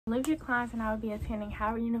Olivia, Clines, and I will be attending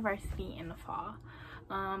Howard University in the fall.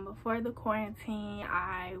 Before the quarantine,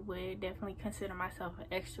 I would definitely consider myself an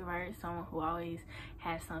extrovert, someone who always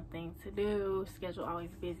has something to do, schedule always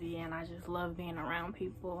busy, and I just love being around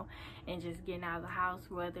people and just getting out of the house,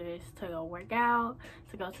 whether it's to go work out,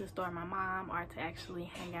 to go to the store with my mom, or to actually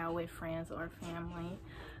hang out with friends or family.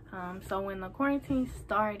 So when the quarantine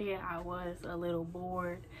started, I was a little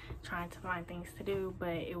bored trying to find things to do, but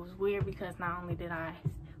it was weird because not only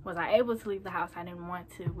was I able to leave the house, I didn't want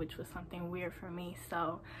to, which was something weird for me.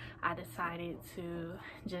 So I decided to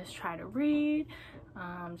just try to read,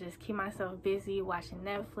 just keep myself busy watching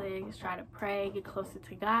Netflix, try to pray, get closer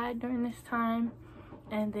to God during this time.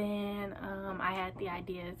 And then I had the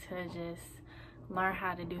idea to just learn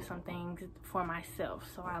how to do some things for myself.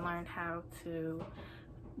 So I learned how to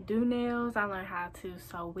do nails, I learned how to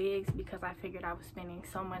sew wigs because I figured I was spending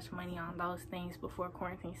so much money on those things before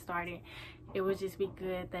quarantine started. It would just be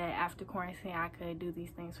good that after quarantine I could do these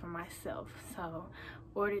things for myself. So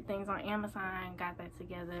ordered things on Amazon, got that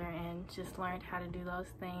together, and just learned how to do those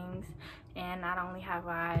things. And not only have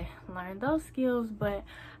I learned those skills, but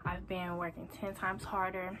I've been working 10 times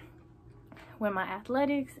harder with my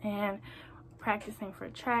athletics and practicing for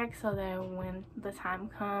track so that when the time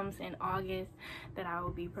comes in August that I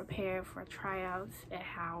will be prepared for tryouts at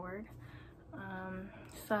Howard.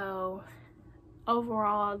 So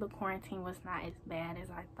overall, the quarantine was not as bad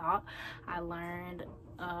as I thought. I learned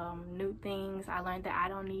new things. I learned that I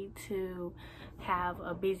don't need to have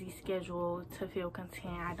a busy schedule to feel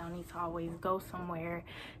content. I don't need to always go somewhere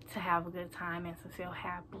to have a good time and to feel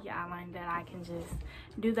happy. I learned that I can just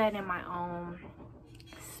do that in my own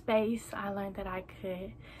space. I learned that I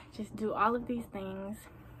could just do all of these things,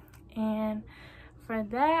 and for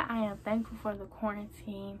that I am thankful for the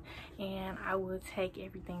quarantine, and I will take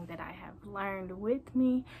everything that I have learned with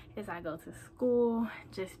me as I go to school,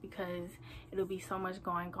 just because it'll be so much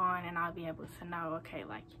going on and I'll be able to know, okay,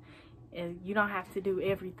 like, you don't have to do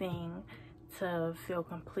everything to feel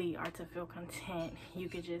complete or to feel content. You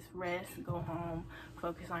could just rest, go home,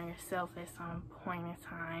 focus on yourself at some point in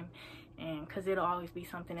time, and because it'll always be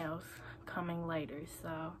something else coming later.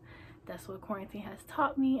 So that's what quarantine has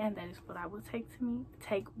taught me, and that is what I will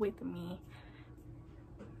take with me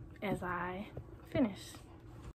as I finish.